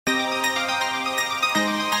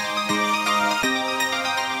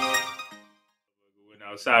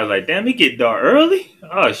outside. I was like, damn, it get dark early.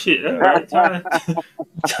 Oh shit, that's right.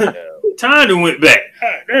 Time to went back.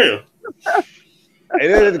 God damn.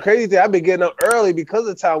 And then the crazy thing, I've been getting up early because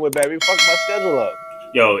the time went back. We fucked my schedule up.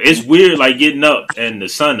 Yo, it's weird like getting up and the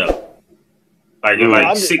sun up.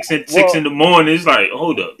 Like six in the morning. It's like,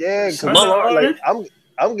 hold up. Yeah, because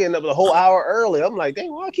I'm getting up a whole hour early. I'm like,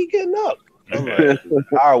 dang, why I keep getting up? I'm like,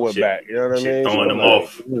 the hour went back. You know what I mean? Throwing them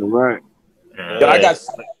off. Right. Yeah,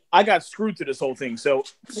 I got screwed to this whole thing. So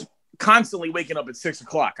constantly waking up at 6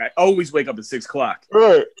 o'clock. I always wake up at 6 o'clock.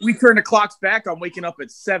 Right. We turn the clocks back. I'm waking up at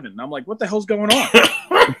 7. I'm like, what the hell's going on?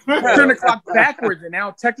 Turn the clock backwards, and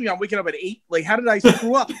now technically I'm waking up at 8. Like, how did I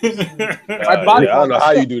screw up? My body. I don't know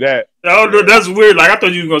how you do that. Oh, that's weird. Like I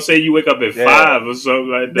thought you were gonna say you wake up at 5 or something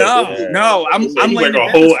like that. No. I'm laying like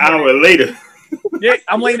a whole hour later. Yeah,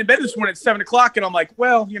 I'm laying in bed this morning at 7 o'clock, and I'm like,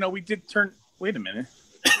 well, we did turn. Wait a minute.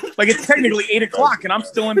 Like it's technically 8 o'clock, and I'm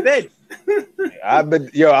still in bed. I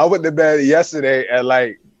went to bed yesterday at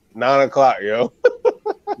like 9 o'clock, yo.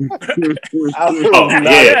 I was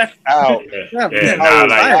out.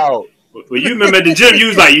 Out. Well, you remember at the gym, you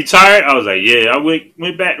was like, you tired? I was like, yeah. I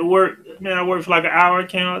went back to work. Man, I worked for like an hour.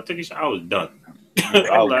 Came out, took a shower. I was done.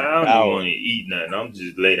 I was like, I don't even want to eat nothing. I'm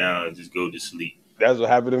just lay down and just go to sleep. That's what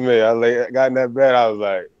happened to me. I got in that bed. I was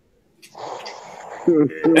like,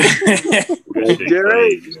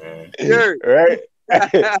 crazy, man. Right?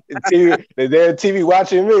 The TV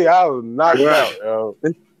watching me, I was knocked out, yo.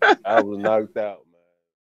 I was knocked out.